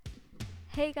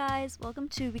Hey guys, welcome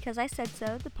to Because I Said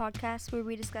So, the podcast where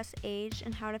we discuss age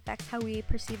and how it affects how we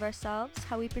perceive ourselves,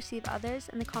 how we perceive others,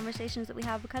 and the conversations that we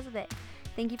have because of it.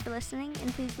 Thank you for listening,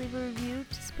 and please leave a review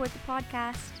to support the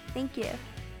podcast. Thank you.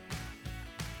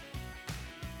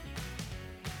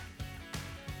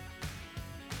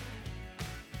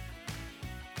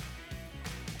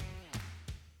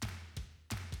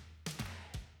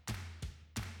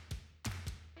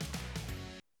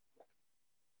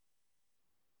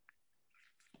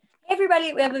 Hey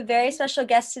everybody, we have a very special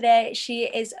guest today. She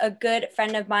is a good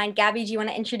friend of mine. Gabby, do you want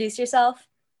to introduce yourself?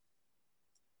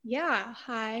 Yeah,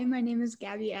 hi, my name is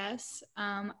Gabby S.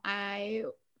 I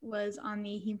was on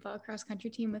the Hemfall cross country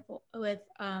team with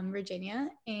Virginia,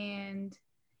 and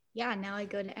yeah, now I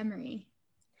go to Emory.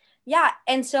 Yeah,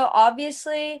 and so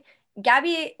obviously,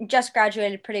 Gabby just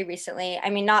graduated pretty recently. I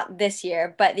mean, not this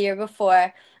year, but the year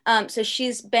before. So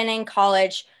she's been in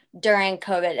college during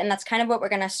COVID, and that's kind of what we're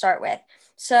going to start with.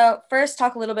 So, first,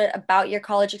 talk a little bit about your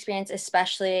college experience,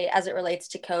 especially as it relates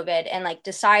to COVID and like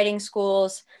deciding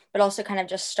schools, but also kind of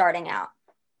just starting out.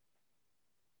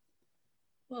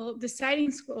 Well, deciding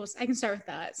schools, I can start with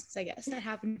that since I guess that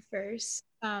happened first.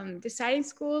 Deciding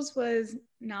schools was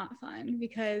not fun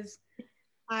because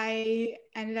I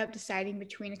ended up deciding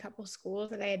between a couple schools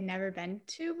that I had never been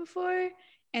to before.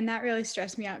 And that really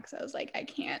stressed me out because I was like, I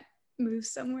can't move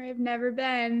somewhere I've never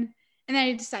been. And then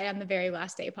I decided on the very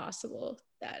last day possible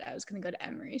that I was going to go to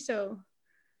Emory. So,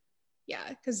 yeah,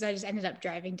 because I just ended up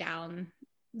driving down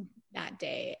that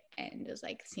day and it was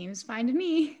like, seems fine to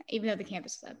me, even though the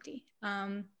campus was empty.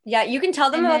 Yeah, you can tell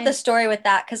them And about the then, story with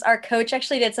that because our coach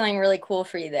actually did something really cool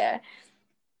for you there.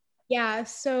 yeah,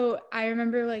 so I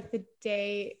remember like the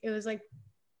day, it was like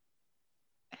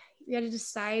you had to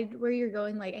decide where you're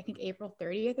going, like I think April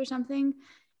 30th or something.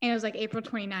 And it was like April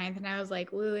 29th. And I was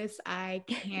like, Lewis, I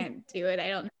can't do it. I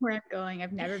don't know where I'm going.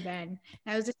 I've never been. And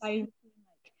I was deciding between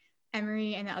like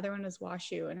Emory and the other one was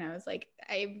WashU. And I was like,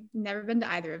 I've never been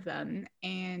to either of them.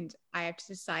 And I have to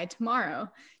decide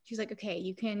tomorrow. She's like, okay,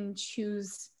 you can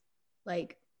choose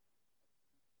like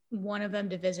one of them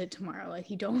to visit tomorrow. Like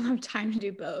you don't have time to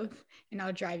do both. And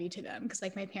I'll drive you to them because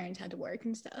like my parents had to work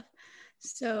and stuff.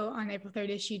 So on April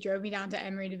 30th, she drove me down to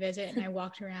Emory to visit, and I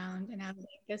walked around, and I was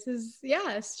like,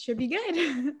 this should be good.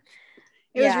 It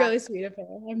was Yeah. really sweet of her.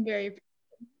 I'm very,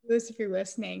 Liz, if you're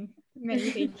listening,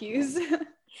 many thank yous.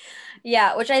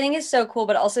 Yeah, which I think is so cool,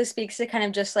 but also speaks to kind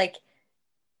of just like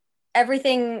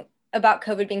everything about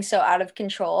COVID being so out of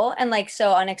control and like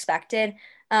so unexpected.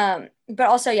 But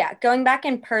also, yeah, going back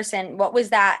in person, what was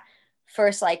that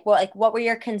first like? What were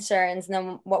your concerns, and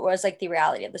then what was like the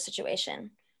reality of the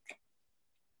situation?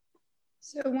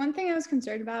 So one thing I was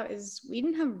concerned about is we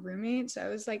didn't have roommates. So I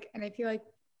was like, and I feel like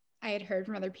I had heard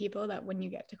from other people that when you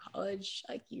get to college,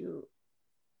 like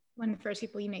one of the first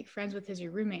people you make friends with is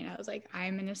your roommate. I was like,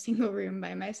 I'm in a single room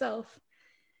by myself.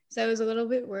 So I was a little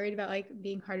bit worried about like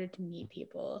being harder to meet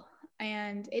people.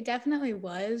 And it definitely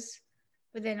was.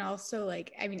 But then also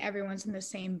like, I mean, everyone's in the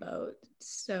same boat.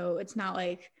 So it's not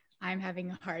like I'm having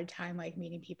a hard time like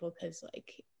meeting people because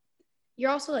like you're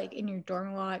also like in your dorm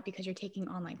a lot because you're taking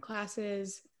online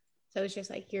classes. So it's just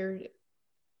like you're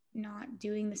not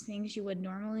doing the things you would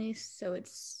normally. So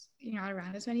it's you're not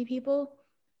around as many people.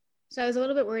 So I was a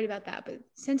little bit worried about that. But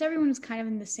since everyone was kind of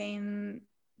in the same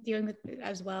dealing with it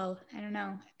as well, I don't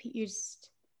know. You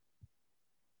just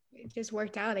it just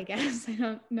worked out, I guess. I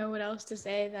don't know what else to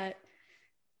say that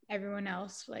everyone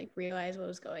else like realized what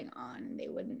was going on.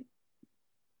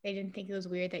 They didn't think it was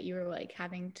weird that you were like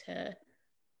having to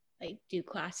like do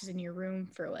classes in your room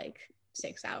for like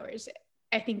 6 hours.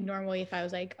 I think normally if I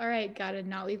was like, all right, gotta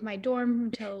not leave my dorm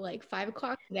until like 5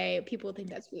 o'clock today, people would think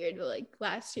that's weird. But like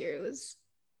last year it was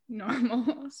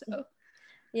normal. So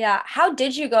Yeah, how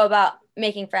did you go about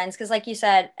making friends? Because, like you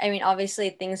said, I mean, obviously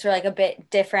things were like a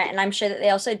bit different, and I'm sure that they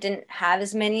also didn't have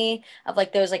as many of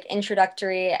like those like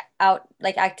introductory out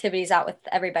like activities out with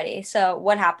everybody. So,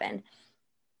 what happened?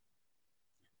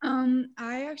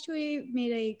 I actually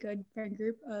made a good friend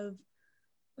group of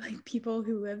like people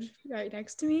who lived right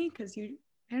next to me because I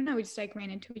don't know, we just like ran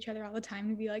into each other all the time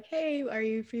and be like, hey, are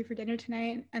you free for dinner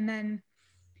tonight? And then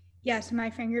yeah, so my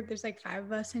friend group, there's like 5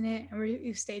 of us in it, and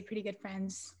we've stayed pretty good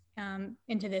friends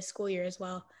into this school year as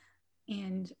well.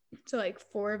 And so like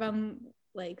four of them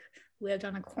like lived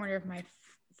on a corner of my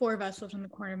four of us lived on the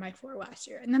corner of my floor last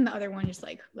year, and then the other one just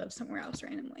like lived somewhere else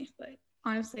randomly. But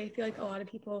honestly, I feel like a lot of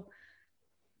people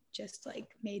just like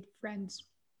made friends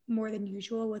more than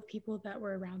usual with people that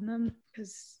were around them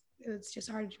because it's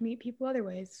just harder to meet people other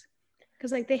ways.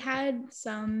 Because like they had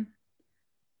some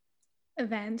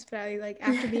events, but I like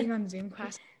after being on Zoom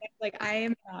class, like I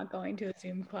am not going to a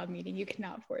Zoom club meeting. You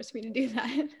cannot force me to do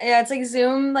that. Yeah, it's like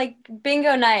Zoom, like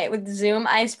bingo night with Zoom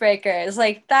icebreakers.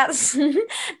 Like that's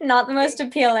not the most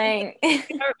appealing.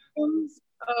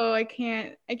 Oh, I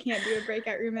can't do a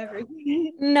breakout room ever.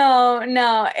 No,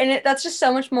 no. And that's just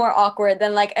so much more awkward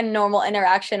than like a normal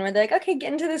interaction where they're like, okay,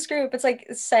 get into this group. It's like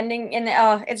sending in,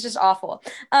 oh, it's just awful.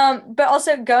 But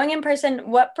also going in person,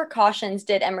 what precautions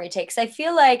did Emory take? Because I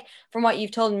feel like from what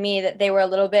you've told me that they were a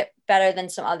little bit better than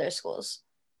some other schools.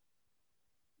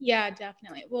 Yeah,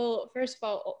 definitely. Well, first of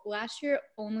all, last year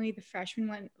only the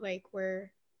freshmen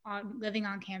were on living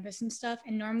on campus and stuff.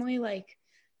 And normally like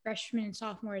freshmen and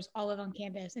sophomores all live on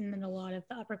campus and then a lot of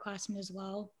the upperclassmen as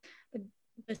well. But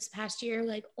this past year,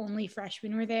 like only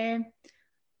freshmen were there.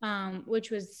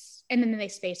 Which was and then they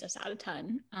spaced us out a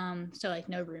ton. So like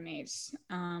no roommates.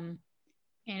 And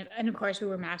of course we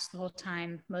were masked the whole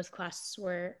time. Most classes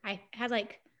were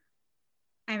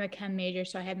I'm a chem major,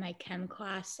 so I had my chem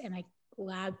class and my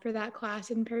lab for that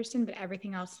class in person, but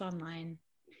everything else is online.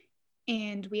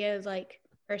 And we had like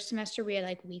first semester we had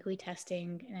like weekly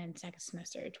testing, and then second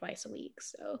semester twice a week.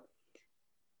 So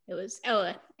it was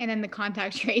and then the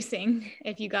contact tracing.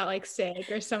 If you got like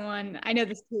sick or someone, I know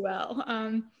this too well.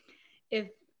 If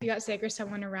you got sick or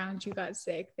someone around you got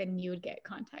sick, then you would get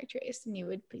contact traced and you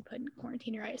would be put in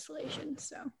quarantine or isolation.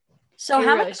 So they how were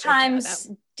many really strict about times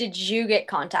that. did you get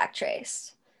contact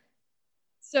traced?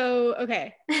 So,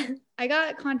 okay. I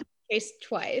got contact traced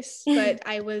twice, but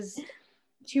I was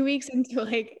 2 weeks into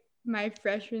like my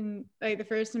freshman, like the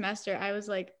first semester, I was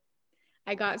like,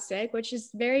 I got sick, which is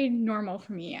very normal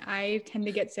for me. I tend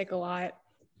to get sick a lot,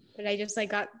 but I just like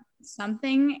got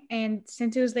something. And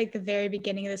since it was like the very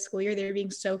beginning of the school year, they were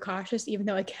being so cautious, even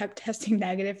though I kept testing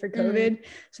negative for COVID.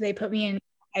 So they put me in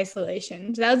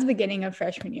isolation. So that was the beginning of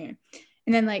freshman year.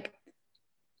 And then like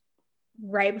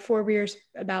right before we were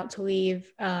about to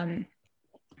leave,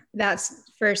 that's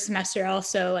first semester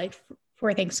also like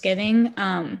for Thanksgiving.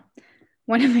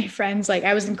 One of my friends, like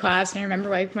I was in class and I remember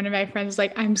like one of my friends was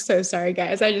like, I'm so sorry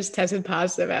guys, I just tested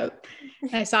positive out.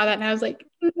 And I saw that and I was like,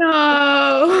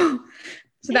 no.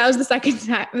 So that was the second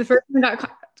time. The first time I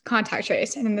got contact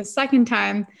traced. And then the second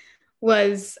time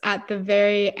was at the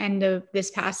very end of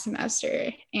this past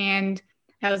semester. And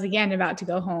I was again about to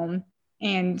go home.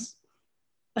 And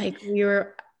like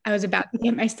I was about to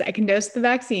get my second dose of the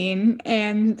vaccine.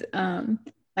 And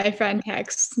my friend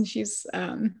texts and she was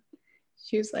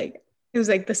like, it was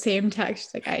like the same text.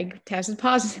 She's like, I tested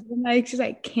positive. And she's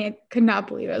like, could not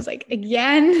believe it. I was like,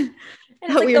 again?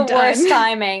 It's like we the were worst done.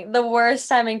 timing, the worst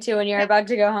timing too when you're about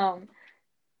to go home.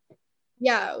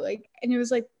 Yeah, like, and it was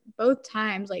like both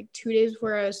times, like 2 days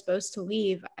before I was supposed to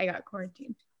leave, I got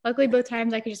quarantined. Luckily, both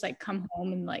times I could just like come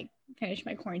home and like finish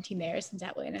my quarantine there since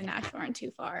Atlanta and Nashville aren't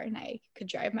too far and I could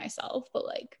drive myself. But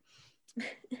like,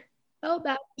 felt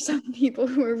bad for some people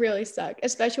who were really stuck,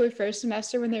 especially first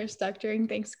semester when they were stuck during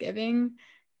Thanksgiving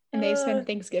and they spent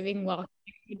Thanksgiving walking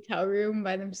in a hotel room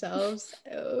by themselves.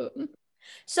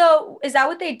 So is that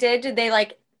what they did? Did they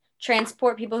like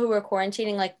transport people who were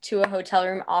quarantining like to a hotel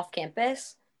room off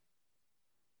campus?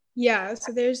 Yeah,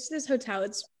 so there's this hotel.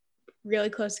 It's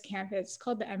really close to campus. It's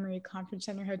called the Emory Conference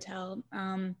Center Hotel.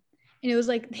 And it was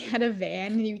like they had a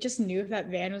van, and you just knew if that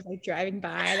van was like driving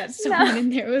by that someone in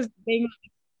there was being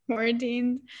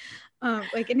quarantined.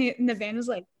 Like in the van was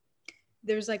like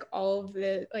there's like all of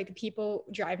the like the people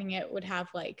driving it would have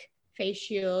like face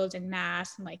shields and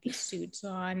masks and like these suits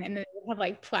on, and then they would have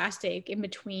like plastic in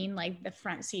between like the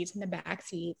front seats and the back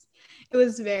seats. It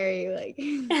was very like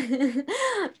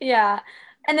Yeah.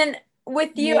 And then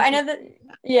with you, makes I know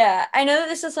that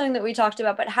this is something that we talked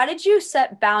about, but how did you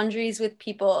set boundaries with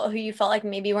people who you felt like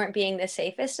maybe weren't being the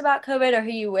safest about COVID or who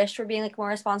you wished were being like more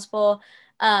responsible?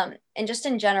 And just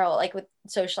in general, like with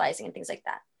socializing and things like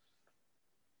that.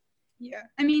 Yeah.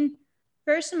 I mean,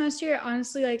 first semester,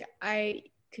 honestly, like I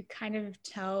could kind of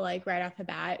tell like right off the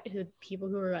bat who people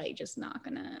who were like just not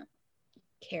gonna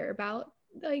care about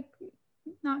like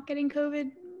not getting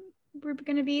COVID were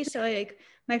gonna be. So like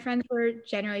my friends were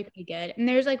generally pretty good. And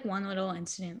there's like one little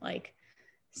incident like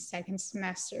second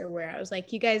semester where I was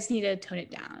like, you guys need to tone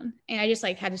it down. And I just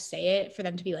like had to say it for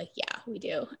them to be like, yeah, we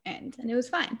do. And it was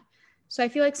fine. So I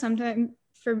feel like sometimes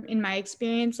in my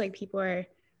experience, like people are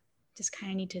just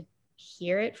kind of need to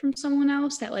hear it from someone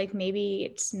else that like maybe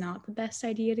it's not the best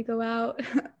idea to go out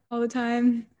all the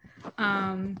time.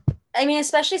 I mean,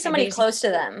 especially somebody Basically, close to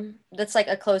them that's like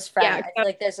a close friend. yeah, I feel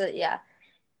like there's a, yeah.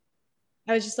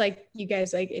 I was just like, you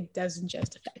guys, like, it doesn't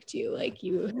just affect you. Like,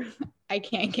 I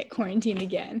can't get quarantined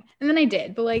again. And then I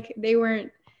did, but like, they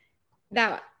weren't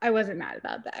that, I wasn't mad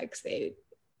about that because they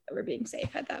were being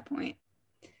safe at that point.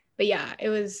 But yeah,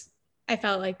 I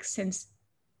felt like since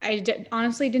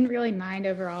honestly didn't really mind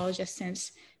overall, just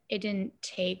since it didn't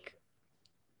take,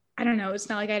 I don't know, it's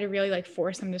not like I had to really like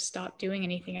force them to stop doing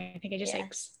anything. I think I just Yeah.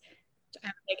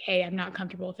 I'm like, hey, I'm not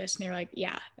comfortable with this. And they're like,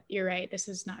 yeah, you're right. This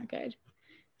is not good.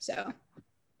 So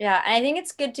Yeah, and I think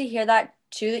it's good to hear that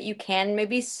too, that you can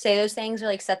maybe say those things or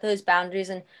like set those boundaries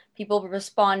and people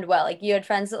respond well. Like you had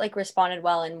friends that like responded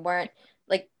well and weren't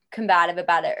like combative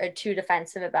about it or too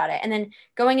defensive about it. And then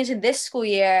going into this school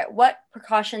year, what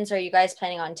precautions are you guys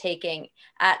planning on taking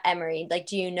at Emory? Like,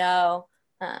 do you know?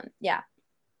 Yeah.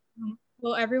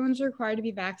 well, everyone's required to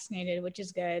be vaccinated, which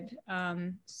is good.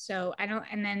 So I don't,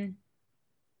 and then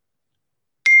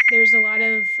there's a lot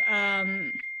of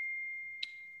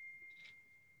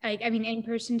like, I mean,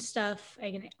 in-person stuff,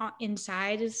 like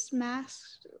inside is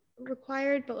masks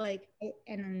required, but like,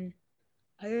 and then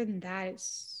other than that,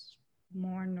 it's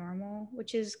more normal,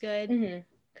 which is good Hmm.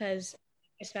 because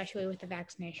especially with the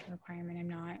vaccination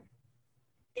requirement, I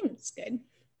think it's good.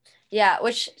 Yeah,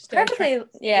 which Still trying perfectly, to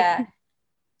stay, yeah, yeah,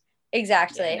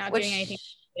 exactly. not doing anything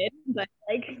Which good, but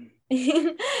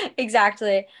like,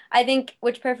 exactly. I think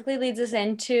which perfectly leads us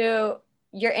into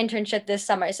your internship this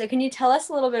summer. So can you tell us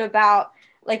a little bit about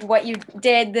like what you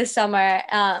did this summer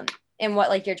and what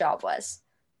like your job was?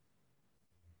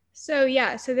 so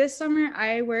yeah, so this summer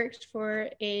I worked for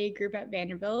a group at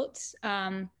Vanderbilt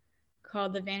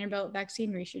called the Vanderbilt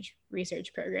Vaccine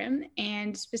Research Program,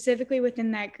 and specifically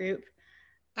within that group,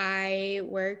 I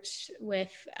worked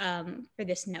with for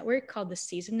this network called the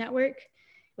CISA Network,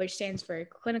 which stands for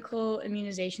Clinical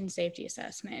Immunization Safety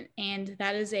Assessment. And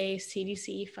that is a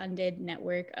CDC funded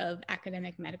network of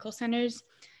academic medical centers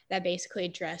that basically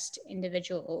addressed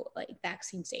individual like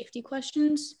vaccine safety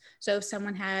questions. So if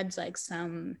someone had like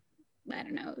some, I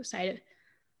don't know, side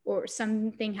or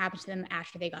something happened to them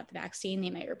after they got the vaccine, they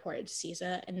might report it to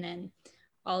CISA, and then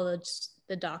all of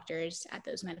the doctors at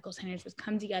those medical centers would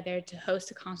come together to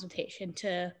host a consultation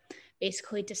to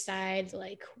basically decide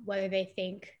like whether they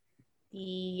think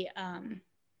the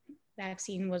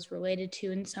vaccine was related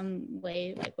to in some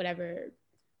way, like whatever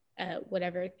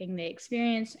thing they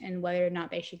experienced, and whether or not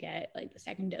they should get like the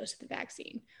second dose of the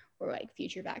vaccine or like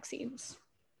future vaccines.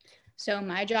 So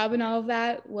my job in all of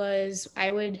that was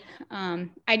I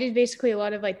did basically a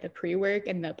lot of like the pre-work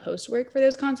and the post-work for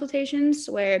those consultations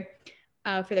where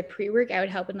for the pre-work I would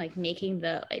help in like making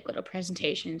the like little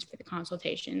presentations for the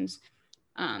consultations,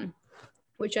 um,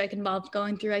 which like involved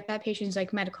going through like that patient's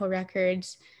like medical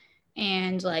records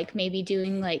and like maybe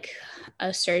doing like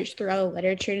a search through all the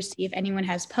literature to see if anyone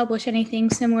has published anything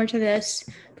similar to this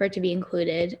for it to be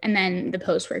included. And then the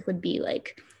post-work would be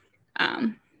like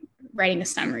um, writing a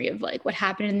summary of like what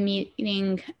happened in the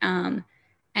meeting,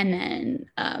 and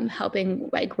then helping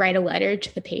like write a letter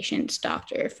to the patient's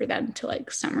doctor for them to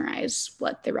like summarize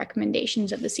what the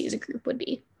recommendations of the CISA group would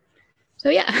be. So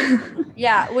yeah,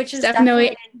 Yeah, which it's is definitely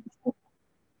definitely,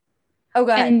 oh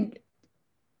go ahead. and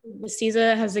the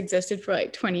CISA has existed for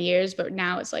like 20 years, but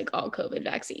now it's like all COVID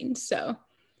vaccines. So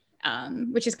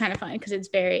which is kind of fun because it's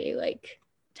very like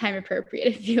time appropriate,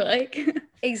 I feel like.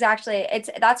 Exactly. It's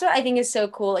that's what I think is so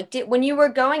cool. Like when you were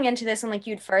going into this and like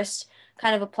you'd first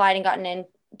kind of applied and gotten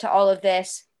into all of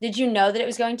this, did you know that it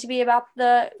was going to be about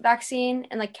the vaccine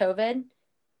and like COVID?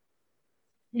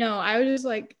 No, I was just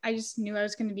like, I just knew I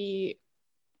was going to be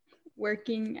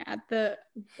working at the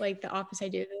like the office I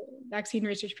do, the vaccine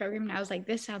research program, and I was like,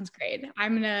 this sounds great.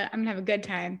 I'm gonna have a good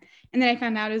time. And then I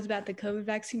found out it was about the COVID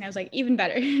vaccine. I was like, even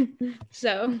better.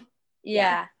 So yeah.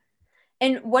 Yeah.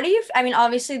 And what do you, I mean,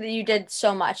 obviously that you did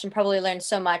so much and probably learned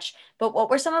so much, but what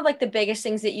were some of like the biggest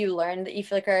things that you learned that you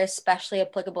feel like are especially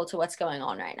applicable to what's going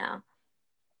on right now?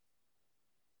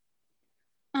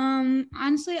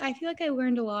 Honestly, I feel like I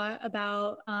learned a lot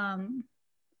about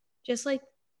just like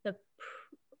the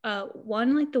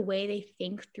one like the way they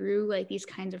think through like these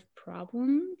kinds of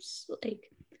problems. Like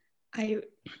I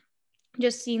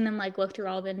just seeing them like look through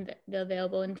all the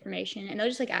available information, and they'll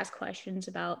just like ask questions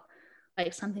about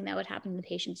like something that would happen in the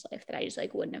patient's life that I just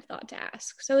like wouldn't have thought to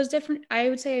ask. So it was different. I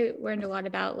would say I learned a lot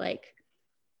about like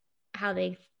how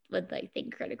they would like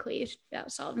think critically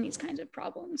about solving these kinds of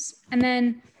problems. And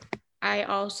then I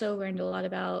also learned a lot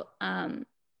about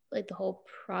like the whole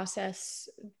process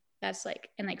that's like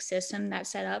and like system that's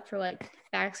set up for like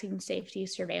vaccine safety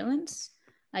surveillance,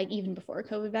 like even before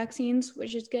COVID vaccines,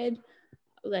 which is good.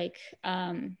 Like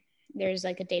there's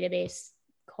like a database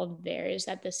called VAERS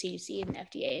that the CDC and the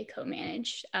FDA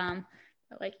co-manage,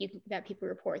 like that people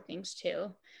report things to.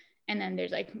 And then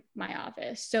there's like my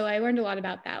office. So I learned a lot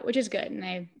about that, which is good. And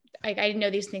I didn't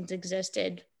know these things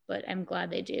existed, but I'm glad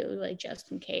they do, like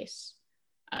just in case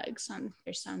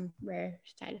there's some rare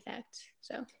side effects.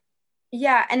 So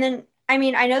Yeah, and then I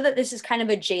mean, I know that this is kind of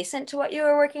adjacent to what you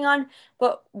were working on,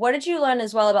 but what did you learn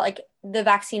as well about like the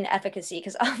vaccine efficacy?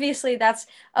 Because obviously that's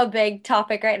a big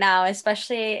topic right now,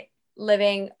 especially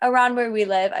living around where we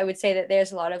live. I would say that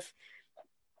there's a lot of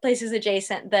places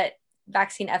adjacent that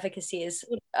vaccine efficacy is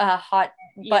a hot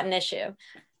Yeah. button issue.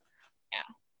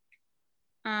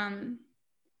 Um,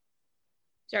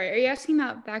 Sorry, are you asking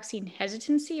about vaccine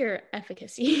hesitancy or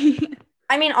efficacy?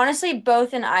 I mean, honestly,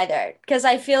 both and either, because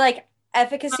I feel like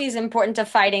efficacy is important to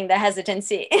fighting the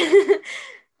hesitancy. I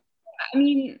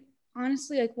mean,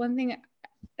 honestly, like one thing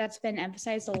that's been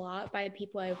emphasized a lot by the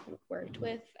people I've worked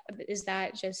with is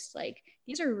that just like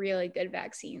these are really good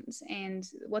vaccines, and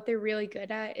what they're really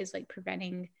good at is like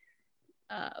preventing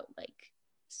like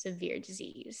severe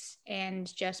disease.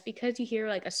 And just because you hear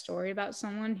like a story about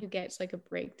someone who gets like a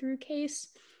breakthrough case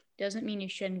doesn't mean you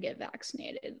shouldn't get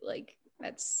vaccinated. Like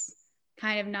that's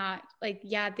kind of not like,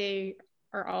 yeah, they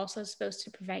are also supposed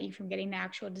to prevent you from getting the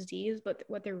actual disease, but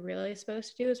what they're really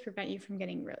supposed to do is prevent you from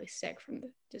getting really sick from the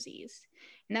disease.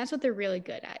 And that's what they're really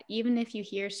good at. Even if you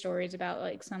hear stories about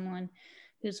like someone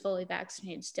who's fully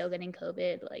vaccinated still getting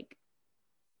COVID, like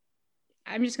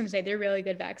I'm just gonna say they're really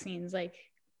good vaccines. Like,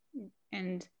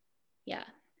 and yeah.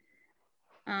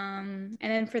 And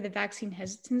then for the vaccine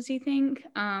hesitancy thing,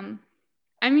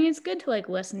 I mean, it's good to like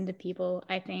listen to people,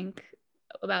 I think,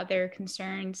 about their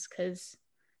concerns because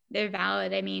they're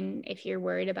valid. I mean, if you're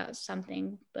worried about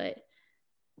something, but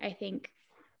I think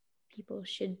people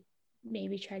should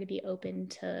maybe try to be open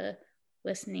to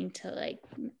listening to like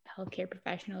healthcare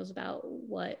professionals about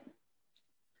what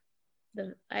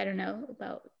I don't know,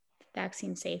 about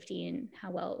vaccine safety and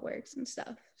how well it works and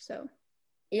stuff. So,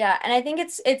 Yeah, and I think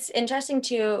it's interesting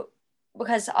too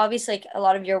because obviously like a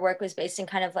lot of your work was based in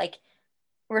kind of like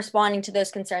responding to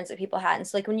those concerns that people had. And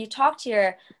so like when you talk to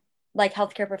your like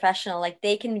healthcare professional, like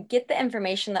they can get the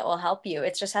information that will help you.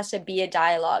 It just has to be a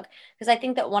dialogue. Because I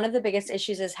think that one of the biggest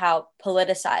issues is how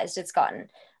politicized it's gotten.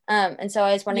 And so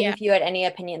I was wondering yeah. if you had any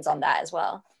opinions on that as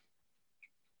well.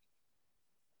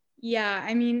 Yeah.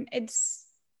 I mean, it's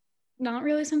not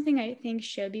really something I think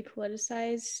should be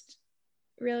politicized,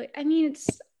 really. I mean,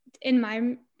 it's in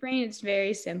my brain, it's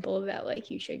very simple that like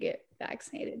you should get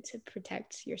vaccinated to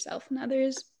protect yourself and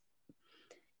others.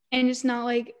 And it's not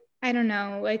like, I don't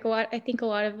know, like I think a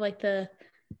lot of like the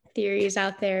theories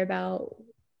out there about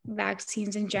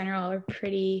vaccines in general are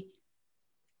pretty,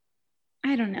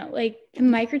 I don't know, like the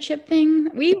microchip thing.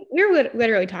 We were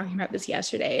literally talking about this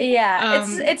yesterday. Yeah,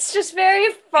 it's just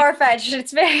very far-fetched.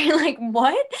 It's very like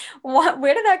what? What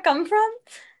where did that come from?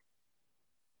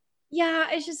 Yeah,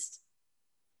 it's just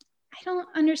I don't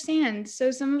understand.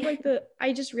 So some of like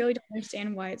I just really don't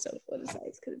understand why it's so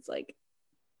politicized because it's like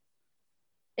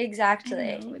I don't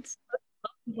Exactly. know. It's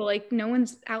like no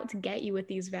one's out to get you with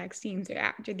these vaccines.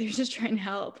 They're just trying to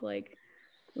help. Like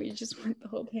we just want the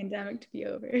whole pandemic to be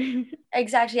over.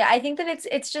 Exactly. I think that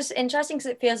it's just interesting because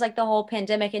it feels like the whole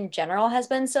pandemic in general has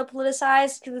been so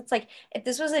politicized because it's like if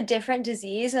this was a different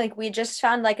disease, like we just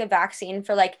found like a vaccine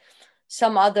for like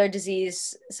some other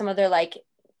disease, some other like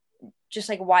just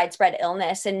like widespread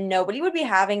illness, and nobody would be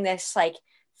having this like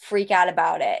freak out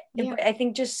about it. Yeah, But I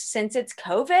think just since it's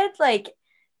COVID, like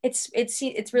it's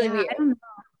really yeah. weird. I don't know.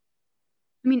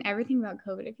 I mean, everything about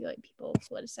COVID, I feel like people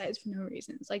politicize for no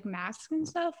reasons, like masks and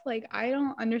stuff. Like I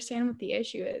don't understand what the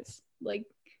issue is. Like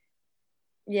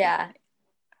Yeah.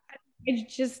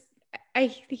 it's just I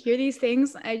hear these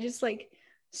things, I just like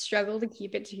struggle to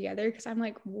keep it together because I'm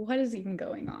like, what is even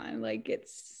going on? Like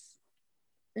it's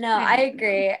No, I I don't even know.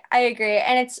 agree. I agree.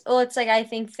 And it's like I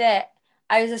think that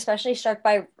I was especially struck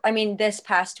by I mean this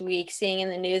past week seeing in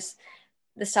the news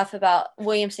the stuff about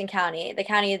Williamson County, the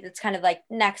county that's kind of like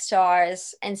next to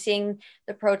ours, and seeing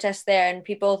the protests there and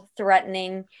people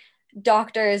threatening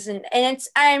doctors and it's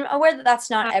I'm aware that that's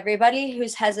not everybody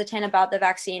who's hesitant about the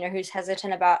vaccine or who's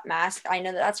hesitant about masks. I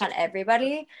know that that's not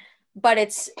everybody, but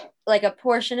it's like a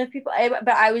portion of people. But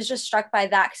I was just struck by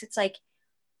that because it's like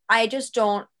I just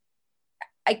don't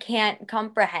I can't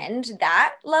comprehend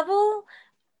that level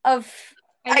of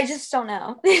I I just just don't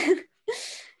know.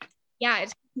 yeah,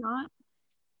 it's not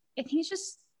I think it's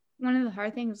just one of the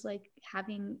hard things like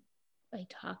having like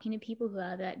talking to people who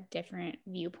have that different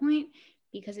viewpoint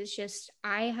because it's just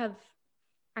I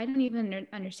don't even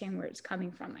understand where it's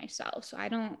coming from myself. So I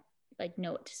don't like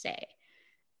know what to say.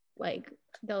 Like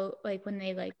though like when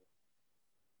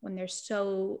they're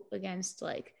so against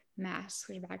like masks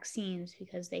or vaccines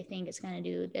because they think it's going to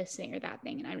do this thing or that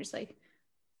thing and I'm just like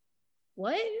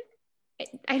what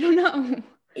I don't know.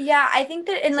 Yeah, I think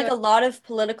that in like So a lot of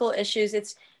political issues,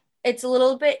 it's it's a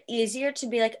little bit easier to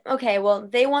be like, okay, well,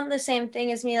 they want the same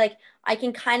thing as me. Like, I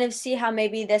can kind of see how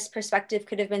maybe this perspective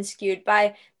could have been skewed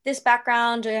by this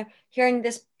background or hearing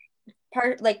this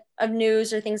part like of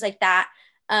news or things like that.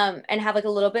 And have like a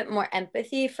little bit more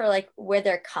empathy for like where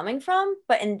they're coming from.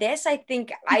 But in this, I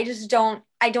think I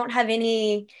don't have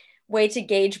any way to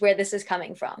gauge where this is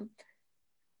coming from.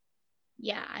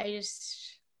 Yeah, I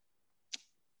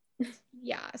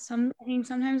think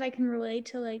sometimes I can relate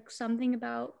to like something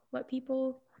about what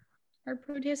people are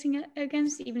protesting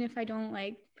against, even if I don't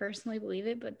like personally believe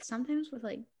it. But sometimes with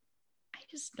like, I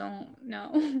just don't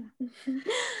know.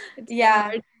 It's so Yeah.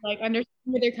 hard to like understand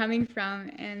where they're coming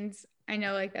from, and I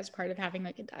know like that's part of having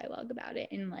like a dialogue about it,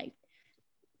 and like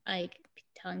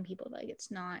telling people like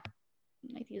it's not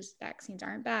like these vaccines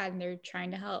aren't bad and they're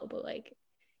trying to help, but like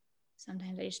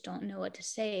sometimes I just don't know what to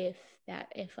say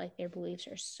if like their beliefs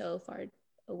are so far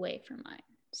away from mine.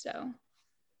 So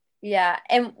Yeah.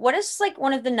 And what is like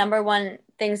one of the number one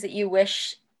things that you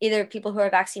wish either people who are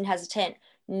vaccine hesitant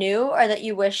knew or that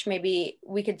you wish maybe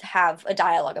we could have a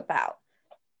dialogue about?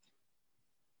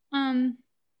 um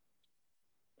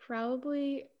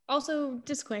probably also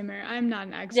disclaimer, I'm not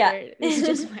an Yeah. expert. This is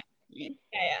just my opinion.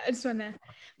 Yeah, I just want to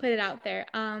put it out there.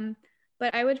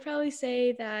 But I would probably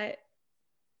say that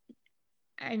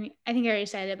I mean, I think I already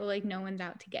said it, but like no one's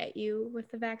out to get you with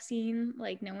the vaccine.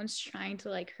 Like no one's trying to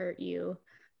like hurt you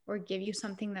or give you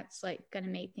something that's like gonna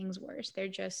make things worse. They're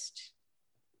just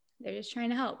trying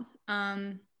to help.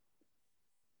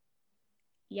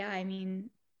 Yeah, I mean,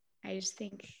 I just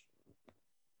think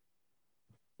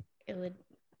it would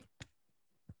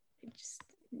it just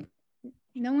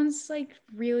no one's like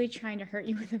really trying to hurt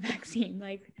you with a vaccine.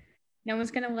 Like no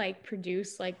one's gonna like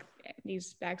produce like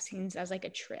these vaccines as like a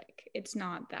trick. It's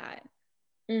not that.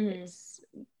 Hmm. It's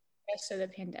just so the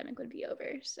pandemic would be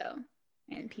over. So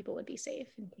and people would be safe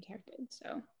and protected.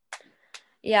 So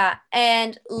Yeah.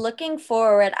 And looking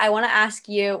forward, I want to ask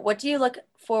you, what do you look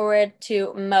forward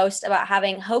to most about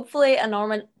having hopefully a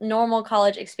normal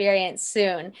college experience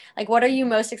soon? Like what are you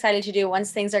most excited to do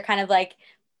once things are kind of like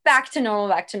back to normal,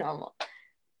 back to normal?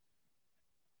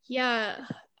 yeah.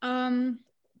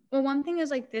 Well, one thing is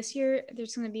like this year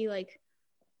there's gonna be like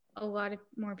a lot of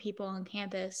more people on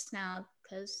campus now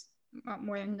because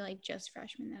more than like just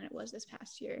freshmen than it was this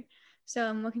past year. So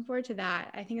I'm looking forward to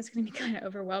that. I think it's going to be kind of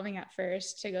overwhelming at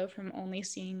first to go from only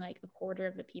seeing like a quarter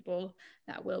of the people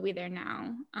that will be there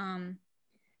now. And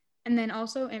then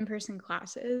also in-person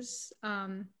classes.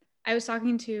 I was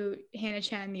talking to Hannah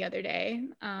Chen the other day.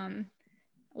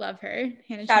 Love her.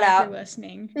 Hannah Shout Chen, if you're out.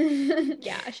 listening.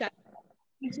 Yeah, shout out.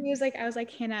 And she was like, I was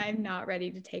like, Hannah, I'm not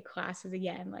ready to take classes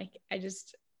again. Like, I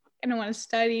don't want to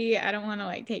study. I don't want to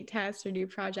like take tests or do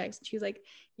projects. And she was like,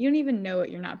 you don't even know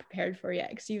what you're not prepared for yet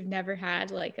because you've never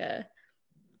had like a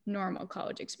normal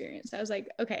college experience. I was like,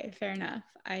 okay, fair enough.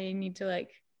 I need to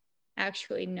like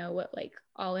actually know what like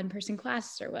all in-person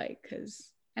classes are like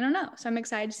because I don't know. So I'm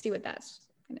excited to see what that's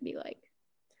going to be like.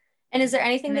 And is there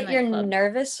anything And then that you're like club.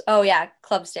 nervous? Oh yeah,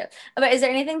 clubs too. But is there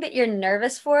anything that you're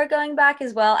nervous for going back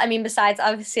as well? I mean, besides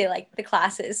obviously like the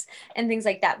classes and things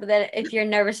like that, but then if you're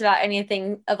nervous about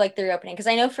anything of like the reopening, because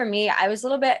I know for me, I was a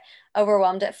little bit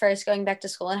overwhelmed at first going back to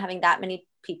school and having that many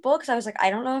people because I was like, I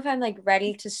don't know if I'm like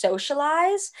ready to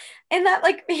socialize in that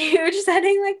like huge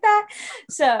setting like that.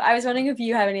 So I was wondering if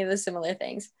you have any of the similar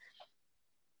things.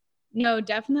 No,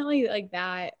 definitely like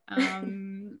that.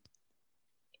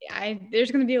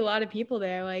 There's gonna be a lot of people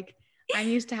there. Like I'm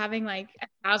used to having like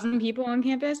 1,000 people on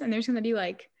campus, and there's gonna be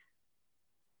like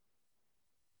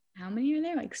how many are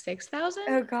there? Like 6,000?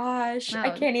 Oh gosh, I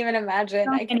Wow. can't even imagine.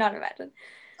 I And cannot imagine.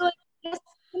 so, like, there's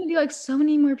gonna be like so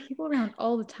many more people around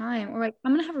all the time. Or like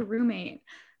I'm gonna have a roommate.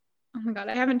 Oh my god,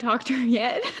 I haven't talked to her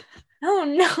yet. Oh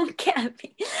no,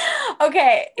 Gabby.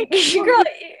 Okay, girl.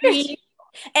 I mean,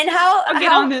 And I'll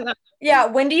get how on to that. yeah,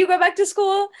 when do you go back to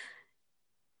school?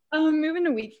 I'm moving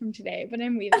a week from today, but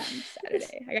I'm leaving on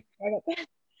Saturday. I got that.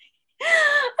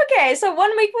 Okay, so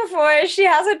 1 week before she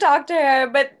hasn't talked to her,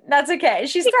 but that's okay.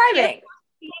 She's thriving.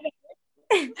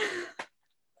 So I'm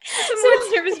So a it's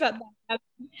little nervous about that.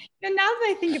 And now that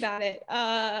I think about it,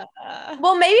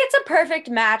 well, maybe it's a perfect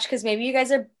match because maybe you guys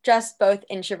are just both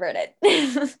introverted.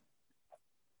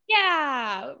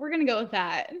 yeah, we're gonna go with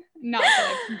that. Not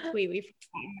that I've completely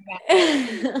forgotten about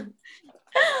it.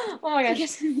 Oh my I gosh.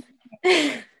 guess.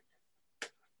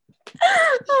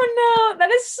 Oh no, that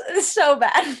is so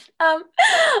bad.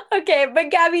 Okay,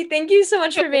 but Gabby, thank you so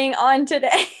much for being on today.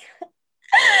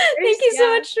 Thank you so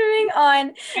Yeah. much for being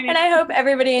on. And I hope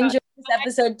everybody But enjoyed this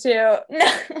episode too.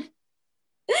 No.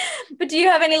 But do you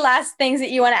have any last things that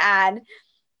you want to add?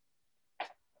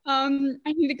 I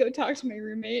need to go talk to my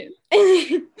roommate.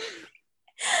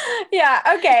 Yeah,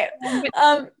 okay.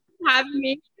 But having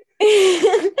me.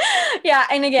 Yeah,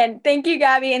 and again, thank you,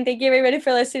 Gabby, and thank you everybody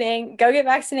for listening. Go get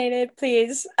vaccinated,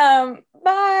 please. Bye.